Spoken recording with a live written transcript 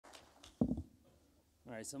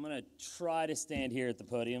All right, so I'm going to try to stand here at the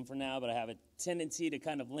podium for now, but I have a tendency to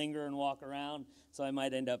kind of linger and walk around, so I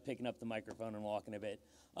might end up picking up the microphone and walking a bit.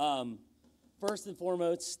 First and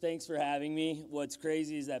foremost, thanks for having me. What's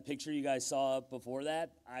crazy is that picture you guys saw up before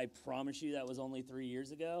that. I promise you that was only 3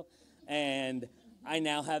 years ago, and I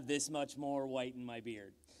now have this much more white in my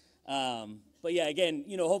beard. But yeah, again,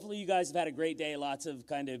 hopefully you guys have had a great day, lots of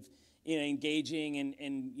kind of engaging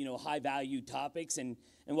and high-value topics, and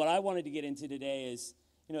what I wanted to get into today is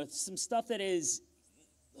some stuff that is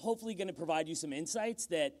hopefully going to provide you some insights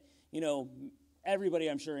that, everybody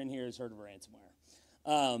I'm sure in here has heard of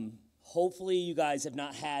ransomware. Hopefully you guys have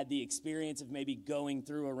not had the experience of maybe going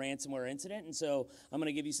through a ransomware incident, and so I'm going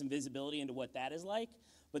to give you some visibility into what that is like,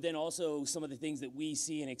 but then also some of the things that we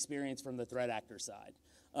see and experience from the threat actor side.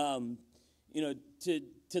 To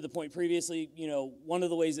the point previously, one of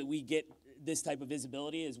the ways that we get this type of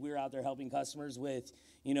visibility is we're out there helping customers with,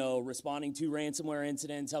 responding to ransomware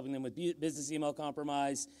incidents, helping them with business email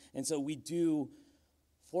compromise. And so we do,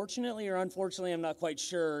 fortunately or unfortunately, I'm not quite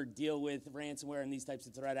sure, deal with ransomware and these types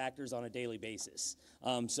of threat actors on a daily basis.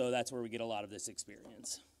 So that's where we get a lot of this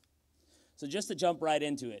experience. So just to jump right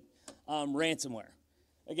into it, ransomware.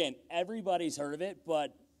 Again, everybody's heard of it,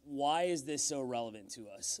 but why is this so relevant to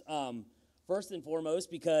us? First and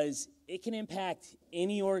foremost, because it can impact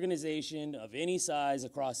any organization of any size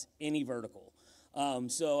across any vertical.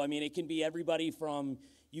 So, I mean, it can be everybody from,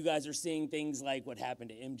 you guys are seeing things like what happened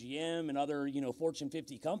to MGM and other, Fortune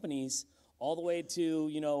 50 companies, all the way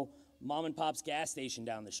to, mom and pop's gas station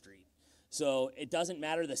down the street. So it doesn't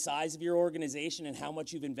matter the size of your organization and how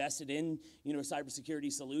much you've invested in,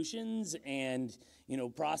 cybersecurity solutions and,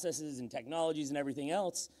 processes and technologies and everything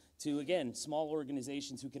else, to, again, small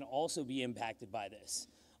organizations who can also be impacted by this.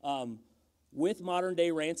 With modern day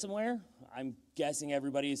ransomware, I'm guessing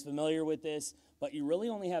everybody is familiar with this, but you really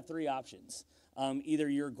only have three options. Either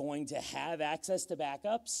you're going to have access to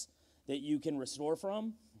backups that you can restore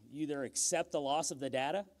from, you either accept the loss of the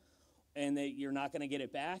data and that you're not going to get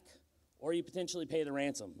it back, or you potentially pay the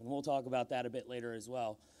ransom. And we'll talk about that a bit later as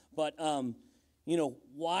well. But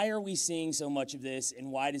why are we seeing so much of this,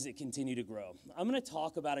 and why does it continue to grow? I'm going to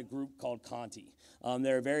talk about a group called Conti.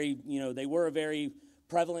 They're they were a very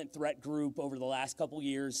prevalent threat group over the last couple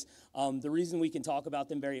years. The reason we can talk about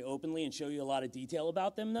them very openly and show you a lot of detail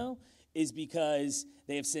about them, though, is because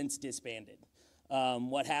they have since disbanded.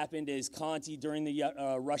 What happened is Conti, during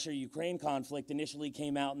the Russia-Ukraine conflict, initially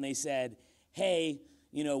came out and they said, hey,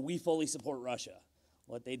 we fully support Russia.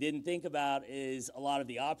 What they didn't think about is a lot of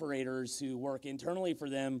the operators who work internally for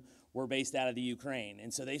them were based out of the Ukraine.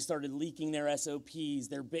 And so they started leaking their SOPs,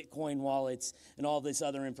 their Bitcoin wallets, and all this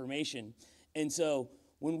other information. And so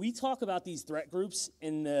when we talk about these threat groups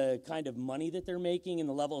and the kind of money that they're making and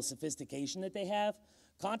the level of sophistication that they have,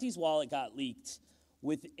 Conti's wallet got leaked.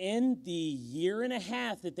 Within the year and a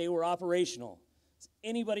half that they were operational, does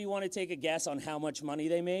anybody want to take a guess on how much money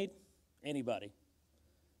they made? Anybody?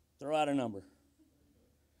 Throw out a number.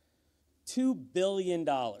 $2 billion.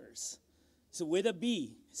 So with a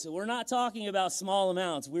B. So we're not talking about small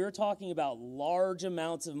amounts. We're talking about large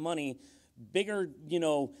amounts of money, bigger,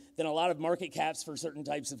 than a lot of market caps for certain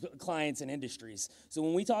types of clients and industries. So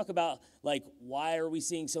when we talk about, like, why are we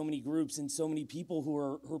seeing so many groups and so many people who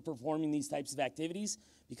are performing these types of activities?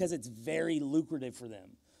 Because it's very lucrative for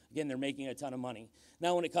them. Again, they're making a ton of money.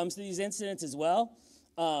 Now, when it comes to these incidents as well,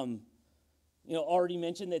 already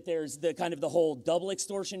mentioned that there's the kind of the whole double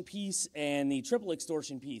extortion piece and the triple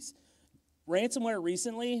extortion piece. Ransomware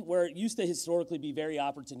recently, where it used to historically be very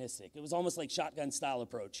opportunistic, it was almost like shotgun style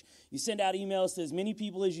approach. You send out emails to as many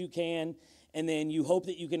people as you can, and then you hope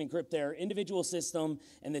that you can encrypt their individual system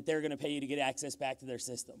and that they're going to pay you to get access back to their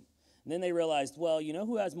system. And then they realized, well,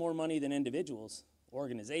 who has more money than individuals?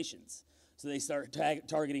 Organizations. So they start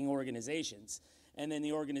targeting organizations. And then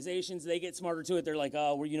the organizations, they get smarter to it. They're like,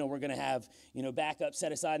 oh, we're going to have, backup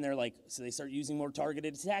set aside. And they're like, so they start using more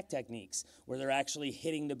targeted attack techniques where they're actually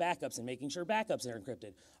hitting the backups and making sure backups are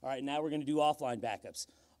encrypted. All right, now we're going to do offline backups.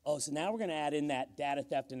 Oh, so now we're going to add in that data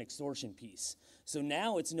theft and extortion piece. So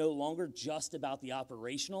now it's no longer just about the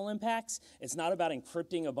operational impacts. It's not about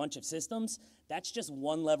encrypting a bunch of systems. That's just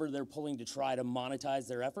one lever they're pulling to try to monetize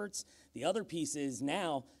their efforts. The other piece is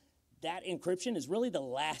now that encryption is really the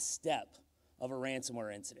last step of a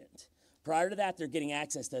ransomware incident. Prior to that, they're getting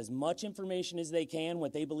access to as much information as they can,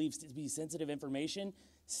 what they believe to be sensitive information,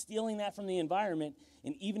 stealing that from the environment,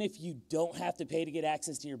 and even if you don't have to pay to get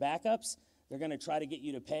access to your backups, they're going to try to get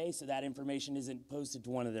you to pay so that information isn't posted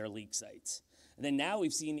to one of their leak sites. And then now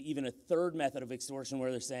we've seen even a third method of extortion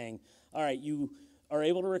where they're saying, all right, you are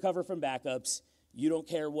able to recover from backups, you don't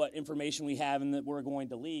care what information we have and that we're going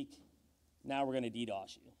to leak, Now we're going to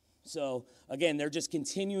DDoS you. So again, they're just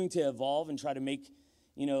continuing to evolve and try to make,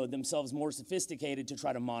 themselves more sophisticated to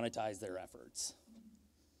try to monetize their efforts.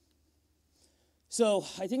 So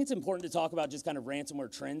I think it's important to talk about just kind of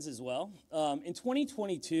ransomware trends as well. In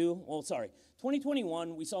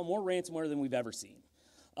 2021, we saw more ransomware than we've ever seen.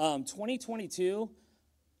 2022,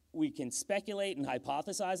 we can speculate and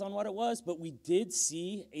hypothesize on what it was, but we did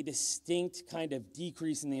see a distinct kind of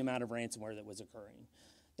decrease in the amount of ransomware that was occurring.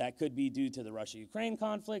 That could be due to the Russia-Ukraine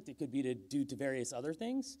conflict. It could be due to various other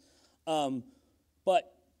things.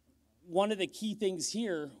 But one of the key things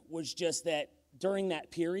here was just that during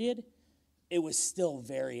that period, it was still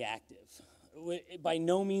very active. By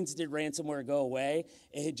no means did ransomware go away.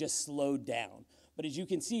 It had just slowed down. But as you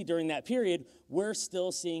can see, during that period, we're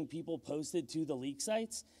still seeing people posted to the leak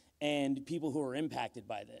sites and people who are impacted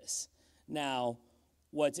by this. Now,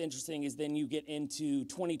 what's interesting is then you get into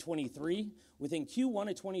 2023. Within Q1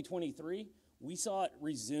 of 2023, we saw it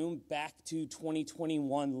resume back to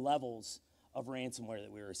 2021 levels of ransomware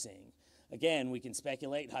that we were seeing. Again, we can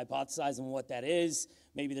speculate, hypothesize on what that is.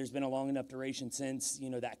 Maybe there's been a long enough duration since,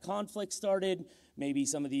 that conflict started. Maybe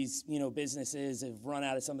some of these, businesses have run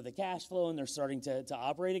out of some of the cash flow and they're starting to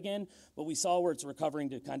operate again. But we saw where it's recovering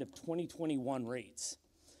to kind of 2021 rates.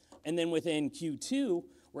 And then within Q2,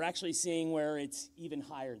 we're actually seeing where it's even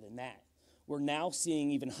higher than that. We're now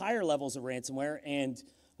seeing even higher levels of ransomware, and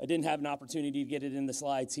I didn't have an opportunity to get it in the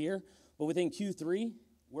slides here, but within Q3,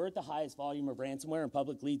 we're at the highest volume of ransomware and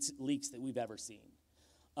public leaks that we've ever seen.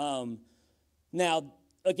 Now,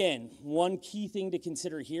 again, one key thing to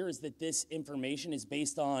consider here is that this information is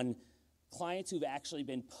based on clients who've actually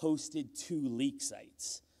been posted to leak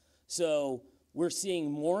sites. So we're seeing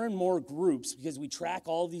more and more groups, because we track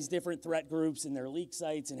all these different threat groups and their leak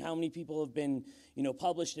sites and how many people have been,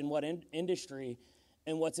 published in what industry.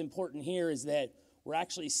 And what's important here is that we're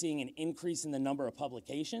actually seeing an increase in the number of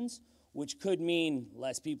publications, which could mean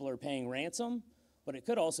less people are paying ransom, but it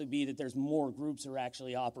could also be that there's more groups who are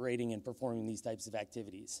actually operating and performing these types of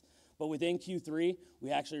activities. But within Q3,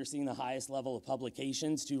 we actually are seeing the highest level of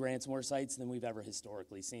publications to ransomware sites than we've ever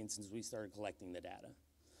historically seen since we started collecting the data.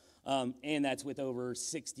 And that's with over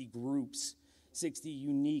 60 groups, 60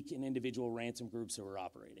 unique and individual ransom groups who are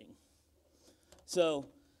operating. So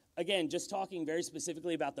again, just talking very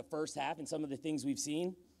specifically about the first half and some of the things we've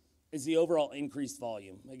seen is the overall increased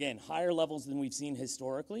volume. Again, higher levels than we've seen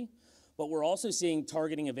historically, but we're also seeing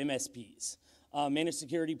targeting of MSPs, managed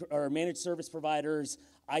security or managed service providers,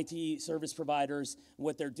 IT service providers.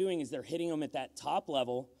 What they're doing is they're hitting them at that top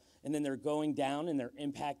level, and then they're going down and they're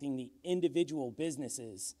impacting the individual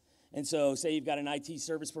businesses. And so say you've got an IT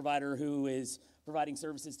service provider who is providing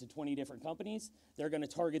services to 20 different companies, they're going to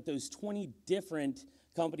target those 20 different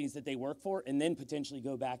companies that they work for and then potentially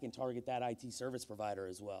go back and target that IT service provider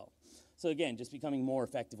as well. So again, just becoming more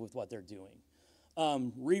effective with what they're doing.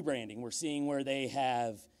 Rebranding, we're seeing where they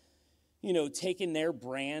have, taken their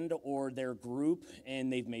brand or their group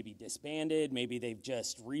and they've maybe disbanded, maybe they've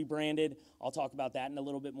just rebranded. I'll talk about that in a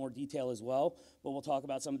little bit more detail as well, but we'll talk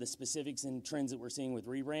about some of the specifics and trends that we're seeing with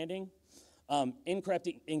rebranding.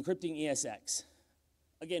 Encrypting ESX.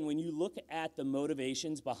 Again, when you look at the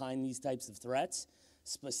motivations behind these types of threats,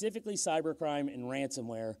 specifically cybercrime and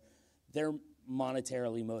ransomware, they're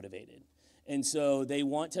monetarily motivated. And so they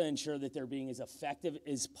want to ensure that they're being as effective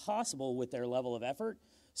as possible with their level of effort.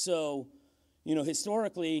 So,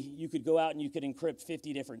 historically, you could go out and you could encrypt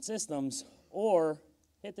 50 different systems or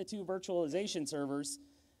hit the 2 virtualization servers,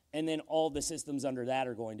 and then all the systems under that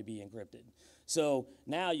are going to be encrypted. So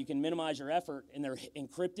now you can minimize your effort, and they're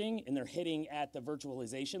encrypting, and they're hitting at the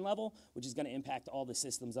virtualization level, which is going to impact all the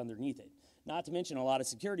systems underneath it. Not to mention a lot of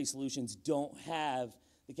security solutions don't have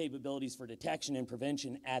the capabilities for detection and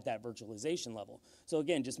prevention at that virtualization level. So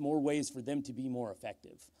again, just more ways for them to be more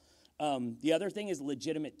effective. The other thing is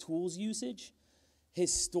legitimate tools usage.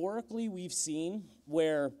 Historically, we've seen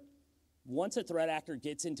where once a threat actor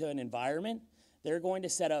gets into an environment, they're going to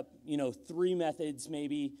set up, 3 methods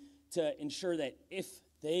maybe to ensure that if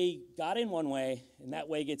they got in one way and that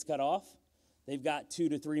way gets cut off, they've got 2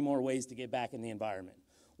 to 3 more ways to get back in the environment.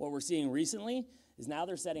 What we're seeing recently is now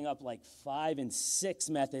they're setting up like 5 and 6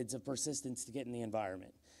 methods of persistence to get in the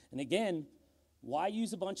environment. And again, why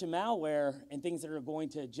use a bunch of malware and things that are going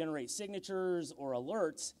to generate signatures or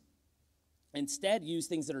alerts? Instead, use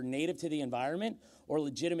things that are native to the environment or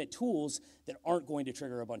legitimate tools that aren't going to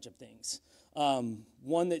trigger a bunch of things.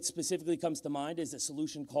 One that specifically comes to mind is a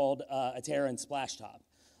solution called Atera and Splashtop.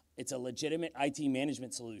 It's a legitimate IT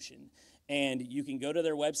management solution. And you can go to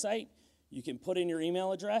their website, you can put in your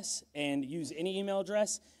email address and use any email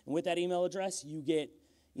address. And with that email address, you get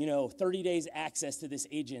 30 days access to this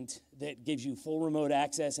agent that gives you full remote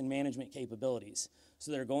access and management capabilities.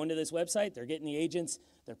 So they're going to this website, they're getting the agents,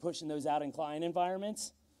 they're pushing those out in client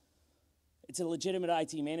environments. It's a legitimate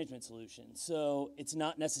IT management solution. So it's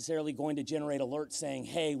not necessarily going to generate alerts saying,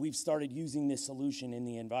 hey, we've started using this solution in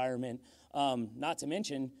the environment. Not to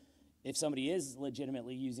mention, if somebody is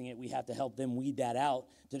legitimately using it, we have to help them weed that out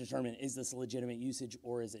to determine, is this a legitimate usage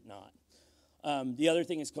or is it not? The other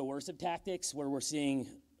thing is coercive tactics, where we're seeing,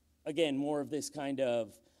 again, more of this kind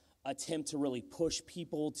of attempt to really push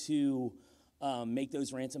people to make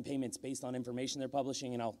those ransom payments based on information they're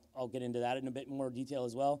publishing, and I'll get into that in a bit more detail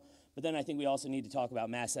as well. But then I think we also need to talk about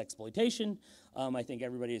mass exploitation. I think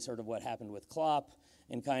everybody has heard of what happened with Clop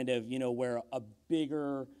and kind of, where a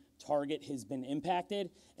bigger target has been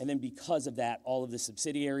impacted, and then because of that, all of the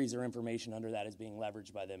subsidiaries or information under that is being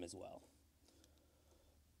leveraged by them as well.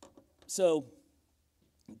 So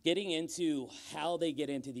getting into how they get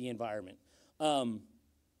into the environment.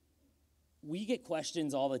 We get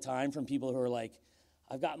questions all the time from people who are like,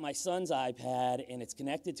 I've got my son's iPad and it's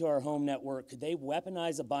connected to our home network. Could they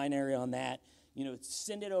weaponize a binary on that?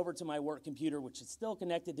 Send it over to my work computer, which is still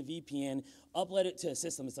connected to VPN, upload it to a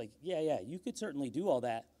system. It's like, yeah, you could certainly do all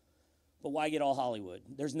that, but why get all Hollywood?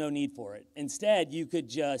 There's no need for it. Instead, you could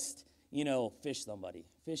just, phish somebody.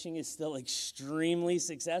 Phishing is still extremely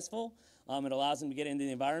successful. It allows them to get into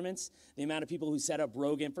the environments. The amount of people who set up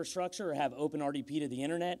rogue infrastructure or have open RDP to the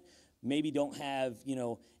internet maybe don't have,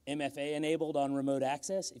 MFA enabled on remote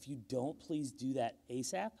access. If you don't, please do that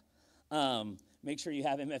ASAP. Make sure you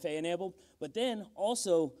have MFA enabled. But then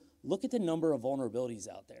also look at the number of vulnerabilities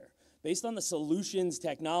out there. Based on the solutions,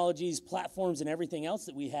 technologies, platforms, and everything else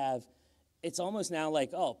that we have, it's almost now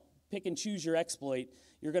like, pick and choose your exploit.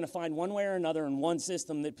 You're going to find one way or another in one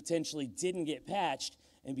system that potentially didn't get patched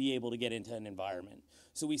and be able to get into an environment.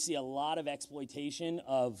 So we see a lot of exploitation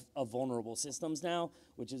of vulnerable systems now,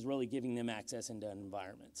 which is really giving them access into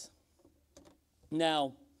environments.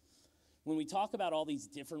 Now, when we talk about all these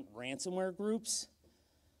different ransomware groups,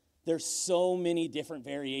 there's so many different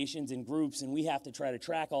variations in groups, and we have to try to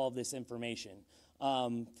track all of this information.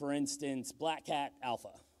 For instance, Black Cat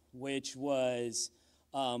Alpha, which was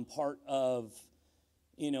part of,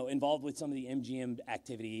 involved with some of the MGM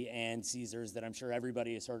activity and Caesars that I'm sure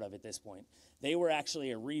everybody has heard of at this point. They were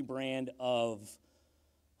actually a rebrand of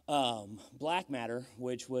Black Matter,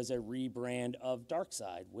 which was a rebrand of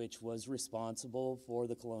DarkSide, which was responsible for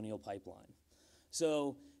the Colonial Pipeline.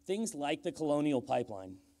 So things like the Colonial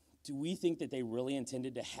Pipeline, do we think that they really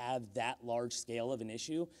intended to have that large scale of an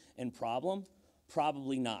issue and problem?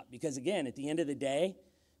 Probably not, because again, at the end of the day,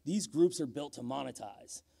 these groups are built to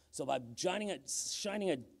monetize. So by shining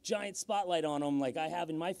a giant spotlight on them like I have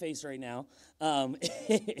in my face right now,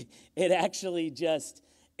 it actually just,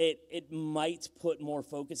 it might put more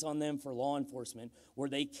focus on them for law enforcement where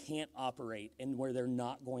they can't operate and where they're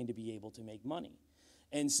not going to be able to make money.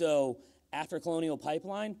 And so after Colonial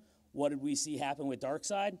Pipeline, what did we see happen with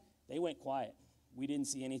DarkSide? They went quiet. We didn't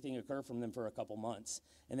see anything occur from them for a couple months.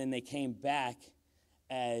 And then they came back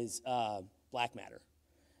as Black Matter.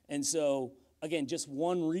 And so again, just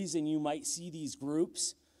one reason you might see these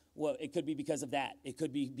groups, well, it could be because of that. It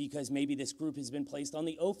could be because maybe this group has been placed on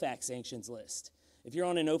the OFAC sanctions list. If you're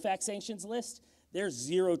on an OFAC sanctions list, there's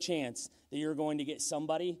zero chance that you're going to get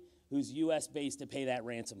somebody who's US-based to pay that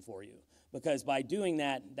ransom for you. Because by doing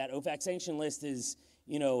that, that OFAC sanction list is,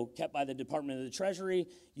 kept by the Department of the Treasury.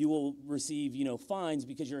 You will receive, fines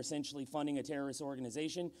because you're essentially funding a terrorist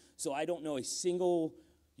organization. So I don't know a single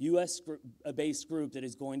US-based group that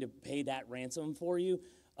is going to pay that ransom for you,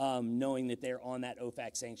 knowing that they're on that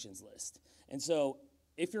OFAC sanctions list. And so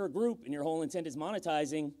if you're a group and your whole intent is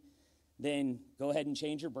monetizing, then go ahead and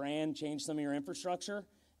change your brand, change some of your infrastructure,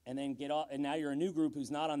 and then get off. And now you're a new group who's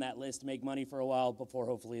not on that list to make money for a while before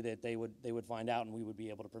hopefully that they would find out and we would be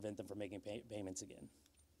able to prevent them from making payments again.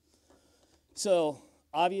 So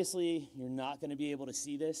obviously you're not going to be able to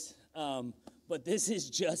see this, but this is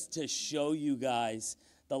just to show you guys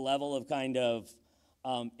the level of kind of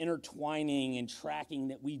intertwining and tracking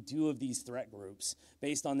that we do of these threat groups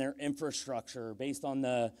based on their infrastructure, based on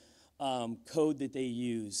the code that they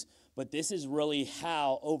use. But this is really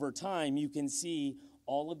how, over time, you can see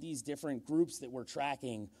all of these different groups that we're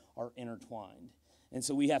tracking are intertwined. And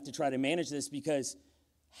so we have to try to manage this because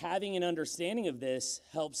having an understanding of this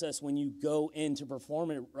helps us when you go in to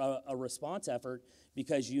perform a response effort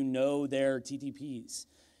because you know their TTPs.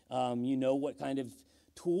 You know what kind of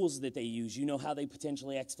tools that they use, you know how they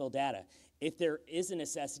potentially exfil data. If there is a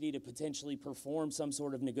necessity to potentially perform some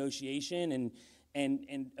sort of negotiation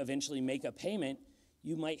and eventually make a payment,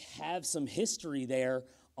 you might have some history there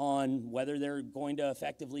on whether they're going to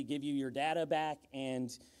effectively give you your data back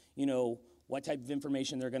and, what type of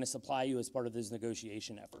information they're going to supply you as part of those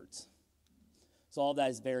negotiation efforts. So all of that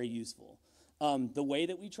is very useful. The way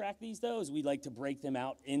that we track these, though, is we like to break them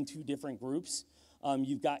out into different groups.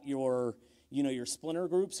 You've got your splinter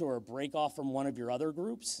groups, who are a break off from one of your other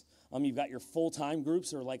groups. You've got your full-time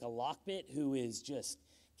groups, who are like a Lockbit, who is just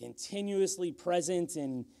continuously present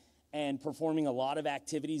and performing a lot of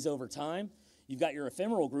activities over time. You've got your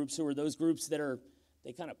ephemeral groups, who are those groups that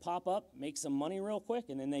they kind of pop up, make some money real quick,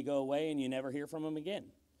 and then they go away and you never hear from them again.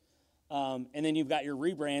 And then you've got your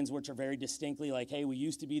rebrands, which are very distinctly like, hey, we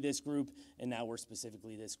used to be this group, and now we're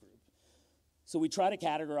specifically this group. So we try to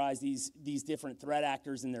categorize these different threat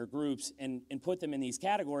actors in their groups and put them in these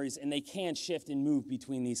categories, and they can shift and move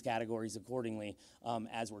between these categories accordingly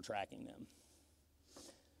as we're tracking them.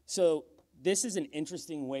 So this is an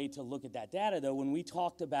interesting way to look at that data, though. When we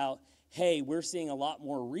talked about, hey, we're seeing a lot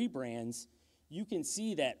more rebrands, you can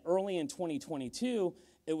see that early in 2022,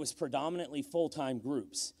 it was predominantly full-time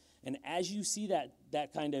groups. And as you see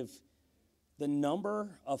that kind of the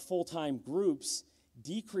number of full-time groups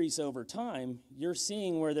decrease over time, you're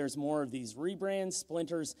seeing where there's more of these rebrands,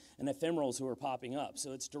 splinters, and ephemerals who are popping up.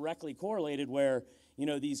 So it's directly correlated where,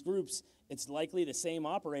 these groups, it's likely the same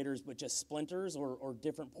operators, but just splinters or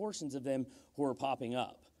different portions of them who are popping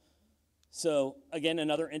up. So again,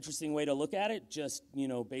 another interesting way to look at it, just,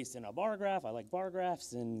 based in a bar graph. I like bar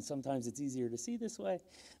graphs, and sometimes it's easier to see this way.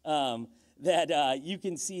 You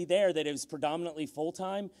can see there that it was predominantly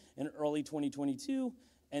full-time in early 2022,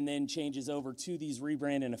 and then changes over to these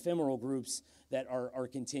rebrand and ephemeral groups that are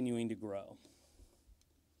continuing to grow.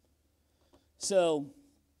 So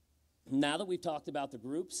now that we've talked about the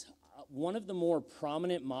groups, one of the more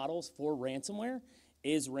prominent models for ransomware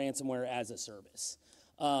is ransomware as a service.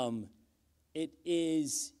 It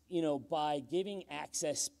is, by giving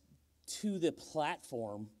access to the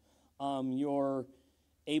platform, you're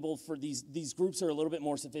able for these groups that are a little bit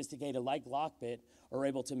more sophisticated, like Lockbit, are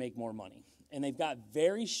able to make more money. And they've got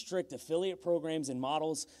very strict affiliate programs and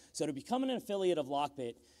models. So to become an affiliate of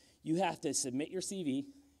Lockbit, you have to submit your CV.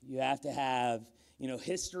 You have to have,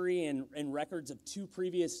 history and records of 2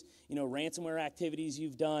 previous, ransomware activities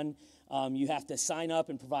you've done. You have to sign up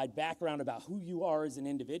and provide background about who you are as an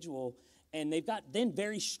individual. And they've got then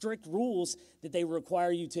very strict rules that they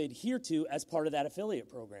require you to adhere to as part of that affiliate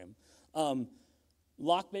program.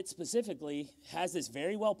 Lockbit specifically has this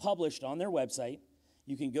very well published on their website.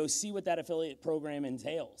 You can go see what that affiliate program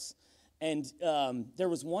entails. And there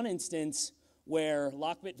was one instance where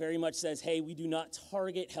Lockbit very much says, hey, we do not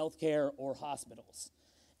target healthcare or hospitals.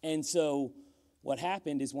 And so what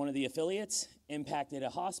happened is one of the affiliates impacted a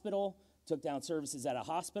hospital, took down services at a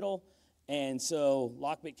hospital, and so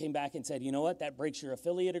Lockbit came back and said, you know what, that breaks your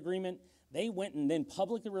affiliate agreement. They went and then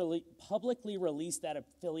publicly released that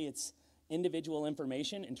affiliate's individual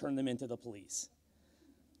information and turned them into the police.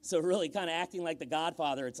 So really kind of acting like the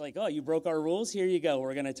Godfather. It's like, oh, you broke our rules? Here you go.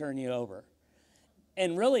 We're going to turn you over.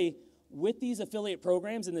 And really, with these affiliate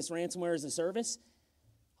programs and this ransomware as a service,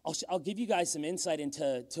 I'll give you guys some insight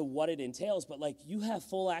into what it entails, but like you have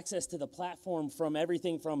full access to the platform from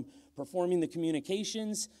everything from performing the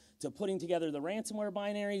communications to putting together the ransomware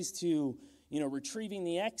binaries to retrieving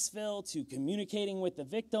the exfil to communicating with the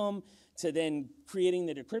victim to then creating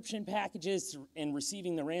the decryption packages and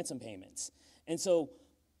receiving the ransom payments. And so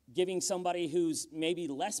giving somebody who's maybe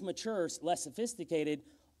less mature, less sophisticated,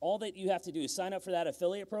 all that you have to do is sign up for that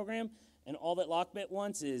affiliate program, and all that Lockbit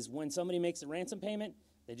wants is when somebody makes a ransom payment,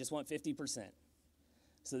 they just want 50%.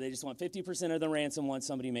 So they just want 50% of the ransom once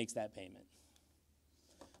somebody makes that payment.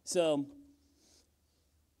 So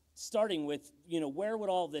starting with, where would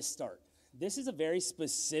all this start? This is a very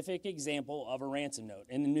specific example of a ransom note.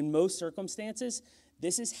 And in most circumstances,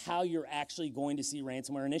 this is how you're actually going to see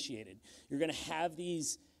ransomware initiated. You're going to have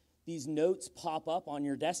these notes pop up on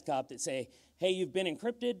your desktop that say, hey, you've been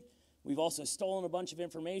encrypted. We've also stolen a bunch of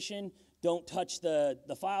information. Don't touch the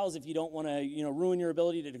files if you don't want to ruin your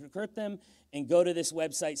ability to decrypt them, and go to this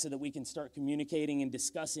website so that we can start communicating and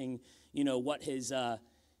discussing what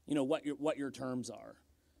your terms are.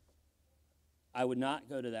 I would not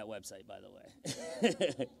go to that website, by the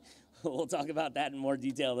way. We'll talk about that in more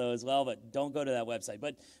detail, though, as well, but don't go to that website.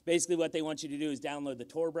 But basically what they want you to do is download the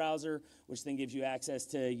Tor browser, which then gives you access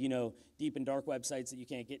to, deep and dark websites that you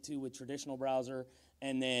can't get to with traditional browser,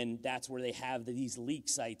 and then that's where they have these leak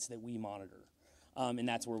sites that we monitor, and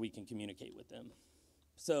that's where we can communicate with them.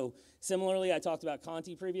 So similarly, I talked about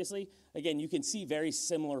Conti previously. Again, you can see very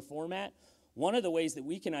similar format. One of the ways that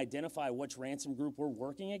we can identify which ransom group we're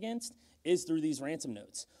working against is through these ransom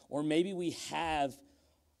notes. Or maybe we have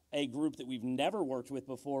a group that we've never worked with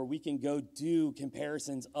before, we can go do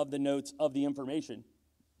comparisons of the notes of the information,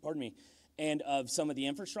 and of some of the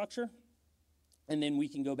infrastructure. And then we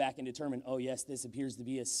can go back and determine, oh, yes, this appears to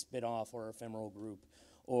be a spin-off or ephemeral group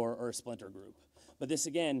or a splinter group. But this,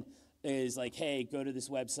 again, is like, hey, go to this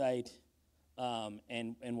website,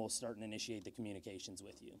 and we'll start and initiate the communications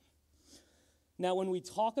with you. Now, when we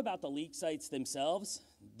talk about the leak sites themselves,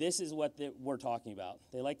 this is what we're talking about.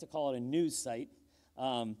 They like to call it a news site.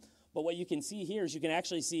 But what you can see here is you can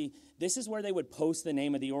actually see this is where they would post the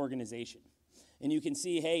name of the organization. And you can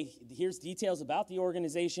see, hey, here's details about the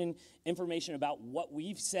organization, information about what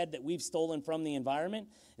we've said that we've stolen from the environment.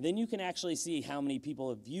 And then you can actually see how many people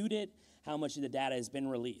have viewed it, how much of the data has been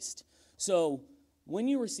released. So when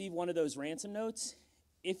you receive one of those ransom notes,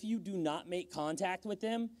 if you do not make contact with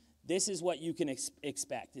them, this is what you can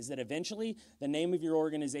expect, is that eventually the name of your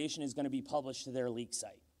organization is going to be published to their leak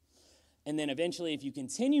site. And then eventually, if you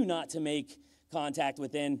continue not to make contact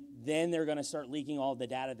with them, then they're going to start leaking all the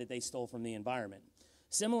data that they stole from the environment.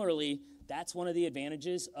 Similarly, that's one of the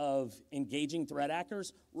advantages of engaging threat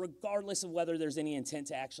actors, regardless of whether there's any intent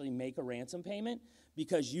to actually make a ransom payment,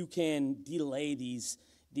 because you can delay these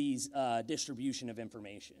distribution of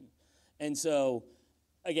information. And so,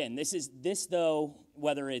 again, this though,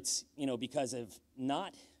 whether it's because of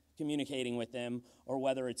not communicating with them, or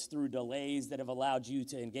whether it's through delays that have allowed you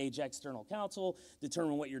to engage external counsel,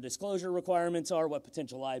 determine what your disclosure requirements are, what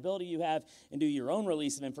potential liability you have, and do your own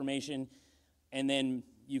release of information, and then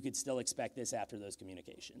you could still expect this after those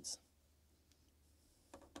communications.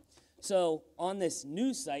 So on this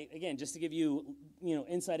news site, again, just to give you,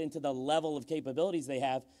 insight into the level of capabilities they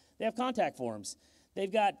have contact forms.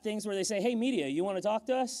 They've got things where they say, hey, media, you want to talk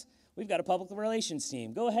to us? We've got a public relations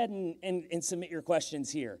team. Go ahead and submit your questions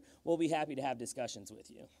here. We'll be happy to have discussions with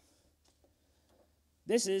you.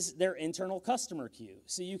 This is their internal customer queue.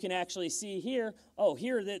 So you can actually see here, oh,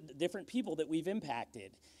 here are the different people that we've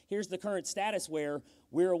impacted. Here's the current status where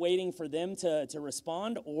we're waiting for them to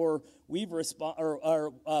respond, or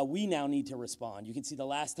we now need to respond. You can see the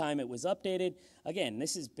last time it was updated. Again,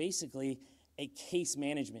 this is basically a case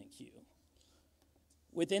management queue.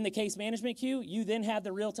 Within the case management queue, you then have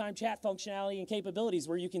the real-time chat functionality and capabilities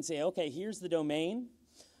where you can say, okay, here's the domain,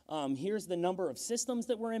 here's the number of systems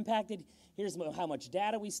that were impacted, here's how much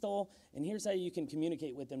data we stole, and here's how you can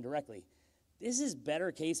communicate with them directly. This is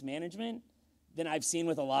better case management than I've seen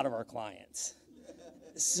with a lot of our clients.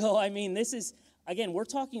 So, I mean, this is, again, we're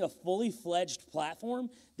talking a fully fledged platform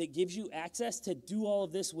that gives you access to do all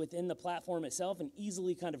of this within the platform itself and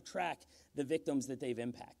easily kind of track the victims that they've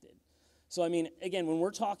impacted. So, I mean, again, when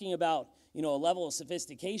we're talking about, a level of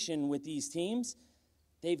sophistication with these teams,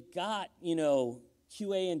 they've got,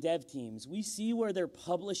 QA and dev teams. We see where they're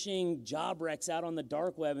publishing job recs out on the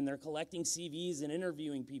dark web and they're collecting CVs and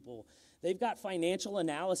interviewing people. They've got financial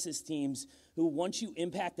analysis teams who, once you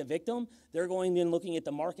impact a victim, they're going in looking at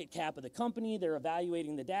the market cap of the company, they're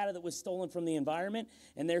evaluating the data that was stolen from the environment,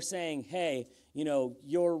 and they're saying, hey,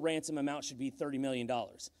 your ransom amount should be $30 million.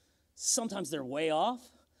 Sometimes they're way off.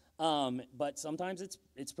 But sometimes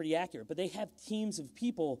it's pretty accurate. But they have teams of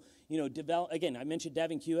people, again, I mentioned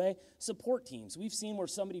dev and QA, support teams. We've seen where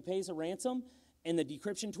somebody pays a ransom and the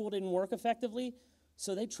decryption tool didn't work effectively,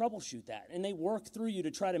 so they troubleshoot that. And they work through you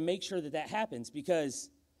to try to make sure that happens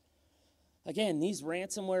because, again, these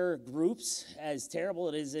ransomware groups, as terrible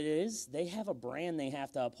as it is, they have a brand they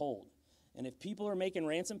have to uphold. And if people are making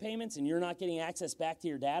ransom payments and you're not getting access back to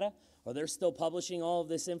your data, or they're still publishing all of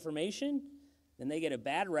this information, then they get a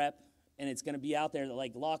bad rep, and it's going to be out there that,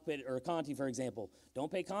 like Lockbit or Conti, for example.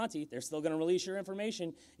 Don't pay Conti. They're still going to release your information,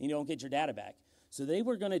 and you don't get your data back. So they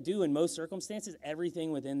were going to do, in most circumstances,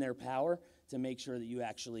 everything within their power to make sure that you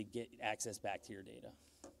actually get access back to your data.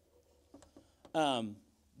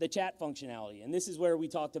 The chat functionality, and this is where we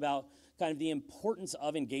talked about kind of the importance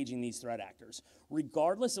of engaging these threat actors.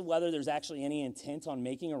 Regardless of whether there's actually any intent on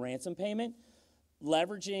making a ransom payment,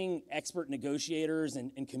 leveraging expert negotiators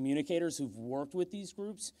and communicators who've worked with these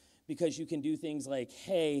groups, because you can do things like,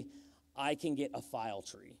 hey, I can get a file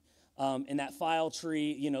tree. And that file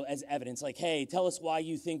tree, as evidence, like, hey, tell us why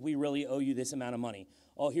you think we really owe you this amount of money.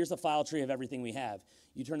 Oh, here's a file tree of everything we have.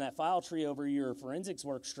 You turn that file tree over your forensics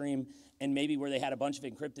work stream, and maybe where they had a bunch of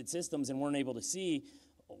encrypted systems and weren't able to see,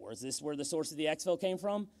 is this where the source of the exfil came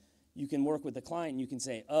from? You can work with the client and you can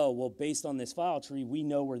say, oh, well, based on this file tree, we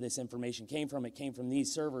know where this information came from. It came from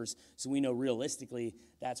these servers, so we know realistically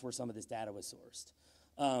that's where some of this data was sourced.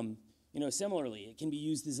 Similarly, it can be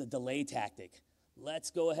used as a delay tactic.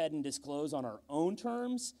 let's go ahead and disclose on our own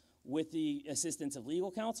terms with the assistance of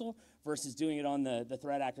legal counsel versus doing it on the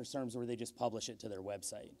threat actor's terms where they just publish it to their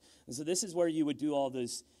website. And so this is where you would do all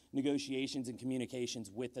those negotiations and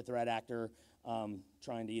communications with the threat actor,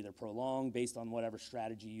 trying to either prolong based on whatever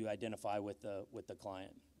strategy you identify with the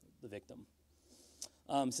client, the victim.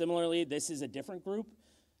 Similarly, this is a different group,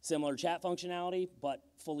 similar chat functionality, but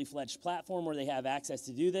fully fledged platform where they have access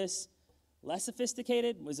to do this. Less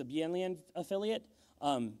sophisticated was a Bienlien affiliate.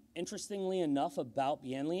 Interestingly enough about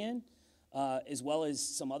Bienlien, as well as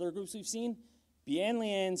some other groups we've seen,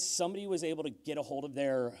 Bienlien, somebody was able to get a hold of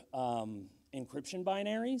their encryption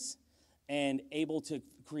binaries and able to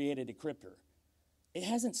create a decryptor. It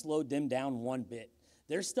hasn't slowed them down one bit.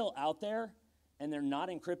 They're still out there, and they're not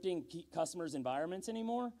encrypting customers' environments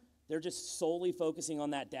anymore. They're just solely focusing on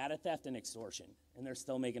that data theft and extortion, and they're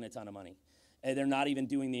still making a ton of money. And they're not even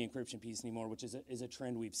doing the encryption piece anymore, which is a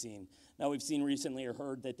trend we've seen. Now, we've seen recently or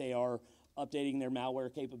heard that they are updating their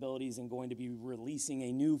malware capabilities and going to be releasing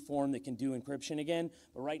a new form that can do encryption again.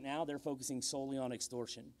 But right now, they're focusing solely on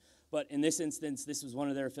extortion. But in this instance, this was one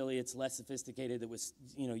of their affiliates, less sophisticated, that was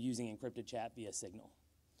using encrypted chat via Signal.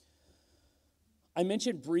 I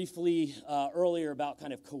mentioned briefly earlier about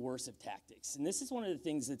kind of coercive tactics. And this is one of the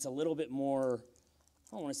things that's a little bit more,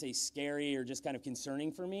 I don't want to say scary or just kind of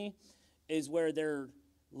concerning for me, is where they're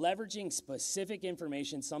leveraging specific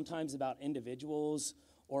information, sometimes about individuals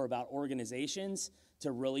or about organizations,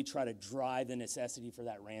 to really try to drive the necessity for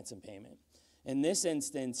that ransom payment. In this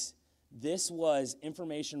instance, this was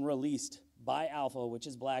information released by Alpha, which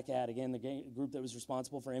is Black Hat, again, the group that was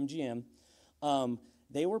responsible for MGM.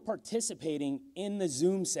 They were participating in the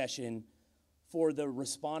Zoom session for the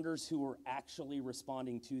responders who were actually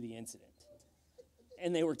responding to the incident.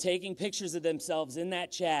 And they were taking pictures of themselves in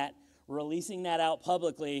that chat, releasing that out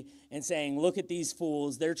publicly and saying, look at these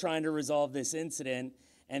fools, they're trying to resolve this incident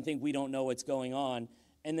and think we don't know what's going on.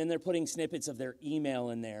 And then they're putting snippets of their email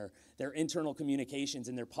in there, their internal communications,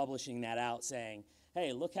 and they're publishing that out saying,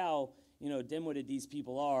 hey, look how dim-witted these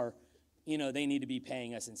people are, they need to be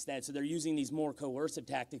paying us instead. So they're using these more coercive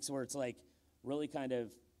tactics where it's like really kind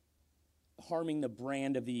of harming the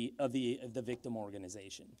brand of the victim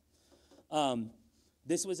organization.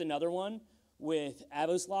 This was another one with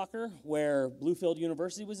Avos Locker, where Bluefield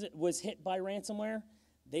University was hit by ransomware.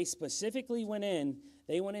 They specifically went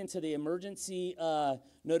into the emergency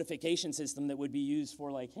notification system that would be used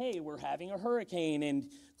for like, hey, we're having a hurricane and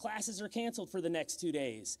classes are canceled for the next 2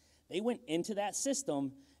 days. They went into that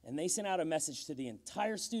system and they sent out a message to the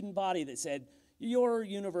entire student body that said, your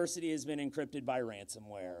university has been encrypted by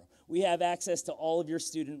ransomware. We have access to all of your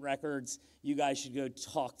student records. You guys should go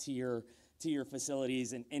talk to your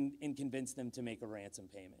facilities and convince them to make a ransom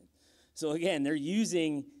payment. So again, they're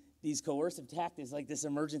using these coercive tactics like this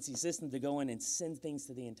emergency system to go in and send things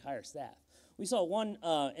to the entire staff. We saw one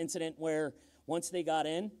incident where once they got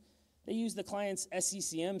in, they used the client's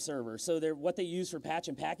SCCM server. So what they use for patch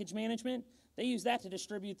and package management, they use that to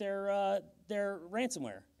distribute their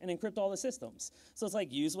ransomware and encrypt all the systems. So it's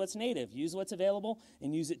like use what's native, use what's available,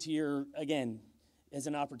 and use it to again, as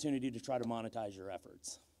an opportunity to try to monetize your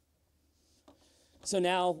efforts. So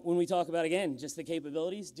now when we talk about, again, just the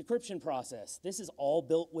capabilities, decryption process, this is all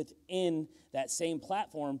built within that same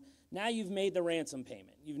platform. Now you've made the ransom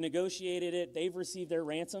payment. You've negotiated it. They've received their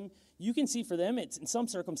ransom. You can see for them, it's in some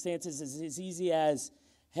circumstances as easy as,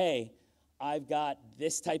 hey, I've got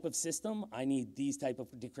this type of system. I need these type of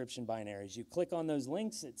decryption binaries. You click on those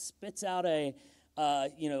links. It spits out a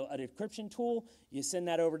decryption tool. You send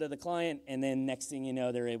that over to the client, and then next thing you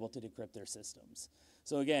know, they're able to decrypt their systems.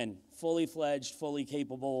 So again, fully fledged, fully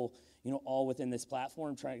capable, all within this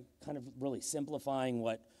platform, trying kind of really simplifying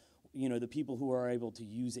what, the people who are able to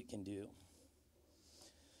use it can do.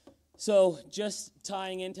 So just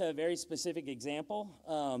tying into a very specific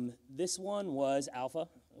example, this one was Alpha.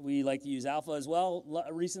 We like to use Alpha as well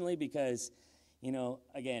recently because,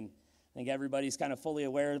 again, I think everybody's kind of fully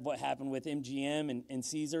aware of what happened with MGM and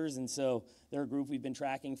Caesars, and so they're a group we've been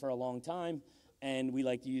tracking for a long time. And we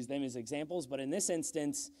like to use them as examples. But in this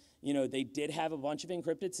instance, they did have a bunch of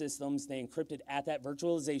encrypted systems. They encrypted at that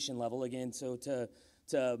virtualization level, again, so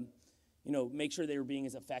to make sure they were being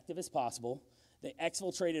as effective as possible. They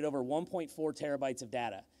exfiltrated over 1.4 terabytes of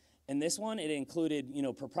data. And this one, it included,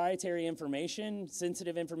 proprietary information,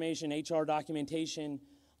 sensitive information, HR documentation.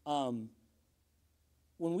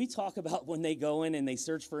 When we talk about when they go in and they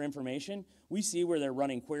search for information, we see where they're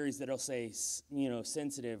running queries that'll say,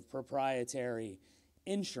 sensitive, proprietary,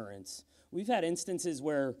 insurance. We've had instances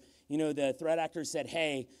where, the threat actor said,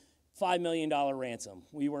 hey, $5 million ransom.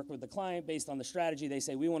 We work with the client based on the strategy. They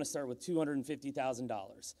say, we want to start with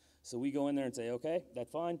 $250,000. So we go in there and say, okay,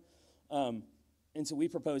 that's fine. And so we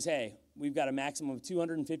propose, hey, we've got a maximum of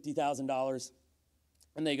 $250,000.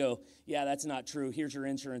 And they go, yeah, that's not true. Here's your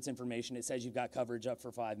insurance information. It says you've got coverage up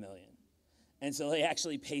for $5 million. And so they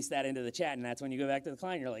actually paste that into the chat, and that's when you go back to the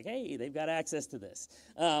client. You're like, hey, they've got access to this.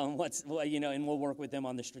 And we'll work with them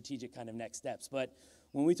on the strategic kind of next steps. But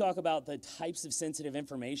when we talk about the types of sensitive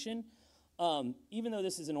information, even though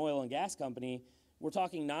this is an oil and gas company, we're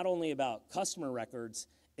talking not only about customer records,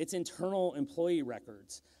 it's internal employee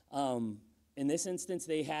records. In this instance,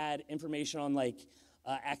 they had information on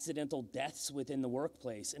accidental deaths within the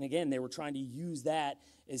workplace. And again, they were trying to use that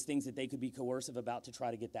as things that they could be coercive about to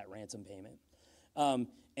try to get that ransom payment.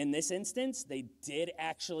 In this instance, they did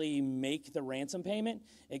actually make the ransom payment.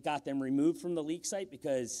 It got them removed from the leak site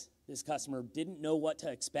because this customer didn't know what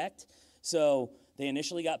to expect. So they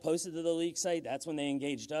initially got posted to the leak site. That's when they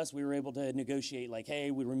engaged us. We were able to negotiate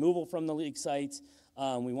hey, we removal from the leak sites.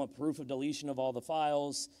 We want proof of deletion of all the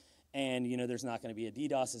files. And, there's not going to be a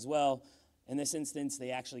DDoS as well. In this instance,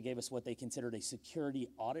 they actually gave us what they considered a security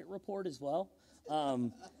audit report as well.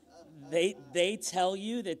 They tell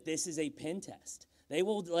you that this is a pen test.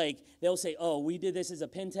 They'll say, oh, we did this as a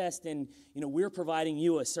pen test, and we're providing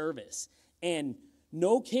you a service. And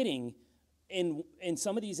no kidding, in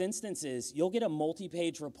some of these instances, you'll get a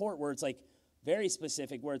multi-page report where it's very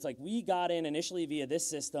specific, where it's we got in initially via this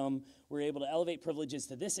system, we're able to elevate privileges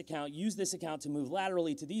to this account, use this account to move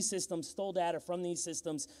laterally to these systems, stole data from these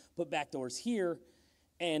systems, put backdoors here,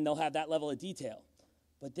 and they'll have that level of detail.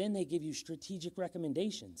 But then they give you strategic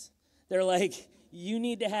recommendations. They're you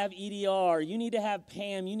need to have EDR, you need to have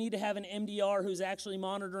PAM, you need to have an MDR who's actually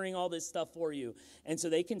monitoring all this stuff for you. And so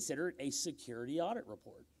they consider it a security audit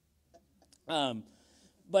report.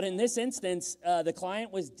 But in this instance, the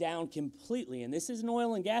client was down completely, and this is an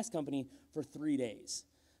oil and gas company, for 3 days.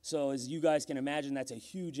 So as you guys can imagine, that's a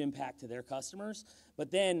huge impact to their customers. But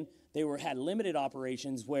then they had limited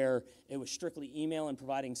operations where it was strictly email and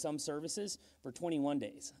providing some services for 21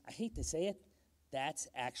 days. I hate to say it, that's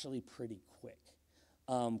actually pretty quick.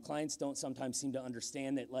 Clients don't sometimes seem to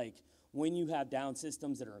understand that when you have down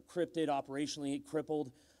systems that are encrypted, operationally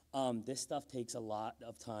crippled, this stuff takes a lot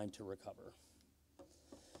of time to recover.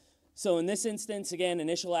 So in this instance, again,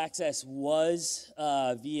 initial access was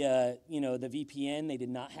via the VPN. They did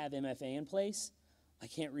not have MFA in place. I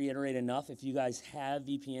can't reiterate enough, if you guys have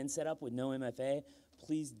VPN set up with no MFA,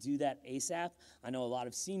 please do that ASAP. I know a lot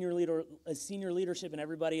of senior leadership and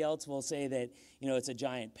everybody else will say that it's a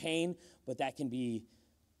giant pain, but that can be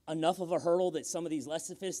enough of a hurdle that some of these less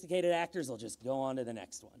sophisticated actors will just go on to the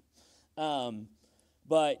next one.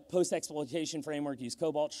 But post-exploitation framework, use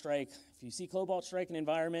Cobalt Strike. If you see Cobalt Strike in an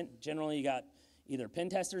environment, generally you got either pen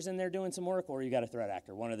testers in there doing some work or you got a threat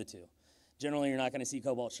actor, one of the two. Generally, you're not going to see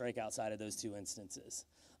Cobalt Strike outside of those two instances.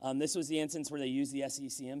 This was the instance where they used the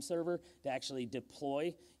SECM server to actually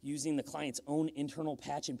deploy using the client's own internal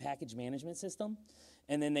patch and package management system.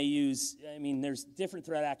 And then they use, there's different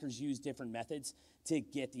threat actors use different methods to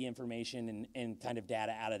get the information and kind of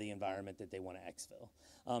data out of the environment that they want to exfil.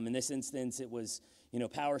 In this instance, it was,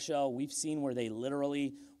 PowerShell. We've seen where they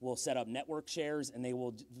literally will set up network shares, and the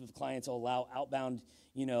clients will allow outbound,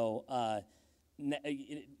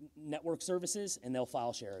 network services, and they'll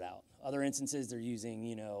file share it out. Other instances, they're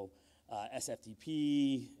using,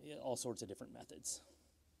 SFTP, all sorts of different methods.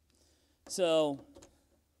 So,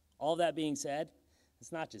 all that being said,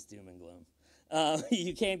 it's not just doom and gloom.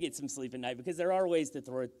 You can get some sleep at night because there are ways to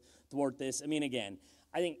thwart this. Again,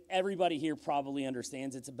 I think everybody here probably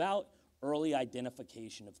understands it's about early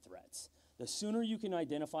identification of threats. The sooner you can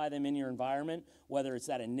identify them in your environment, whether it's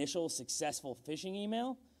that initial successful phishing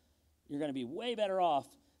email, you're going to be way better off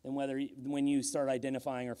than when you start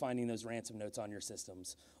identifying or finding those ransom notes on your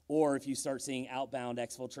systems, or if you start seeing outbound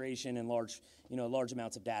exfiltration and large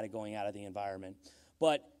amounts of data going out of the environment.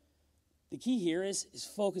 But the key here is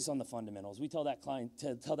focus on the fundamentals. We tell that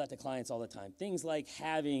to clients all the time. Things like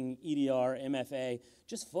having EDR, MFA,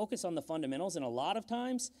 just focus on the fundamentals, and a lot of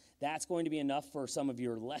times that's going to be enough for some of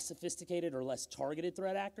your less sophisticated or less targeted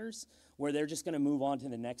threat actors, where they're just going to move on to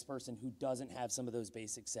the next person who doesn't have some of those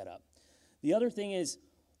basics set up. The other thing is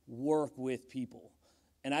work with people.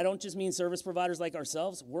 And I don't just mean service providers like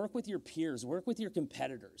ourselves. Work with your peers. Work with your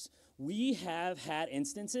competitors. We have had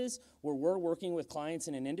instances where we're working with clients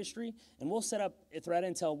in an industry, and we'll set up threat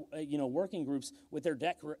intel working groups with their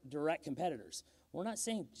direct competitors. We're not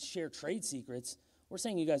saying share trade secrets. We're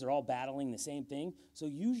saying you guys are all battling the same thing. So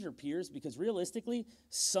use your peers, because realistically,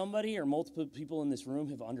 somebody or multiple people in this room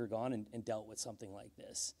have undergone and dealt with something like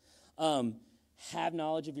this. Have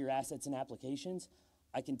knowledge of your assets and applications.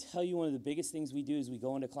 I can tell you one of the biggest things we do is we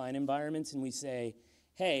go into client environments and we say,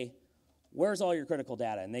 hey, where's all your critical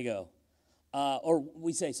data? And they go, or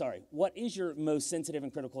we say, sorry, what is your most sensitive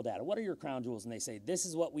and critical data? What are your crown jewels? And they say, this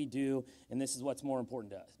is what we do, and this is what's most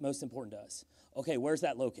important to us. Okay, where's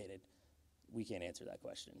that located? We can't answer that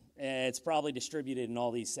question. It's probably distributed in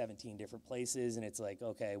all these 17 different places, and it's like,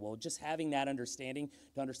 okay, well, just having that understanding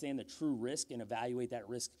to understand the true risk and evaluate that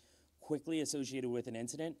risk quickly associated with an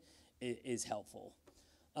incident is helpful.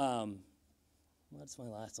 What's my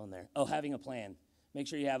last one there? Oh, having a plan. Make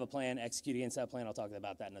sure you have a plan, execute against that plan. I'll talk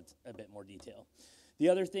about that in a bit more detail. The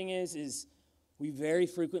other thing is we very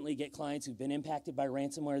frequently get clients who've been impacted by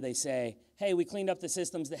ransomware. They say, hey, we cleaned up the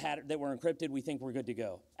systems that were encrypted. We think we're good to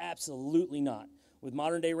go. Absolutely not. With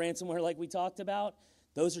modern day ransomware like we talked about,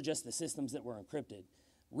 those are just the systems that were encrypted.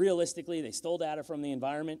 Realistically, they stole data from the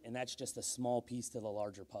environment, and that's just a small piece to the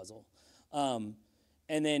larger puzzle.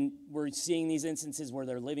 And then we're seeing these instances where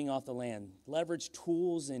they're living off the land. Leverage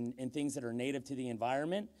tools and things that are native to the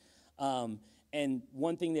environment. And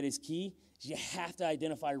one thing that is key is you have to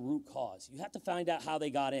identify root cause. You have to find out how they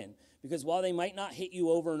got in. Because while they might not hit you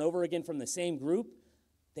over and over again from the same group,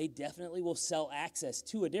 they definitely will sell access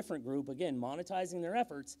to a different group, again, monetizing their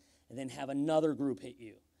efforts, and then have another group hit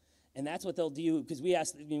you. And that's what they'll do, because we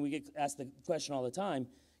get asked the question all the time,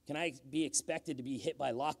 can I be expected to be hit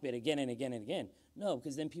by Lockbit again and again and again? No,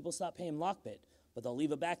 because then people stop paying Lockbit. But they'll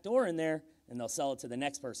leave a back door in there, and they'll sell it to the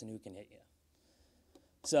next person who can hit you.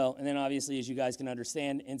 So, and then obviously, as you guys can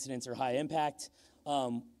understand, incidents are high impact.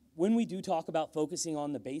 When we do talk about focusing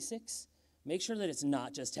on the basics, make sure that it's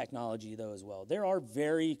not just technology, though, as well. There are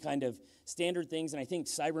very kind of standard things, and I think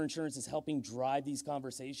cyber insurance is helping drive these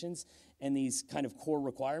conversations and these kind of core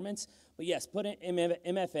requirements. But yes, put in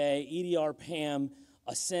MFA, EDR, PAM,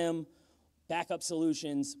 a SIM, backup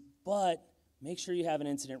solutions, but make sure you have an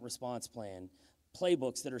incident response plan,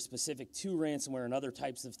 playbooks that are specific to ransomware and other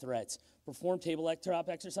types of threats, perform tabletop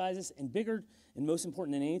exercises, and bigger and most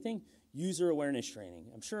important than anything, user awareness training.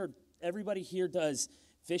 I'm sure everybody here does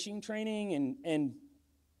phishing training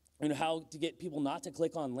and how to get people not to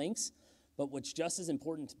click on links, but what's just as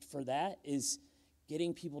important for that is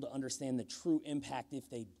getting people to understand the true impact if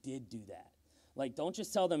they did do that. Like, don't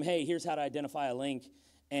just tell them, hey, here's how to identify a link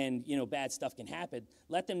and, bad stuff can happen.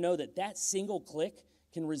 Let them know that that single click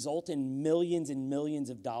can result in millions and millions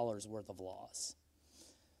of dollars worth of loss.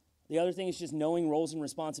 The other thing is just knowing roles and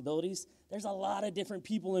responsibilities. There's a lot of different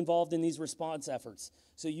people involved in these response efforts.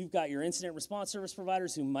 So you've got your incident response service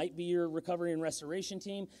providers who might be your recovery and restoration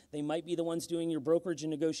team. They might be the ones doing your brokerage and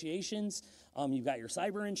negotiations. You've got your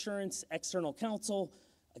cyber insurance, external counsel.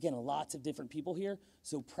 Again, lots of different people here.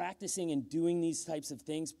 So practicing and doing these types of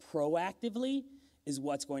things proactively is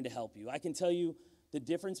what's going to help you. I can tell you the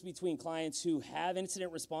difference between clients who have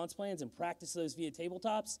incident response plans and practice those via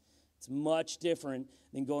tabletops. It's much different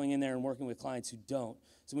than going in there and working with clients who don't.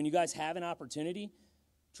 So when you guys have an opportunity,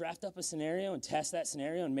 draft up a scenario and test that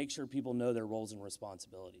scenario and make sure people know their roles and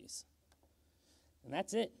responsibilities. And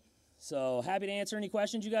that's it. So happy to answer any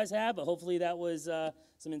questions you guys have, but hopefully that was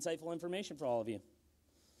some insightful information for all of you.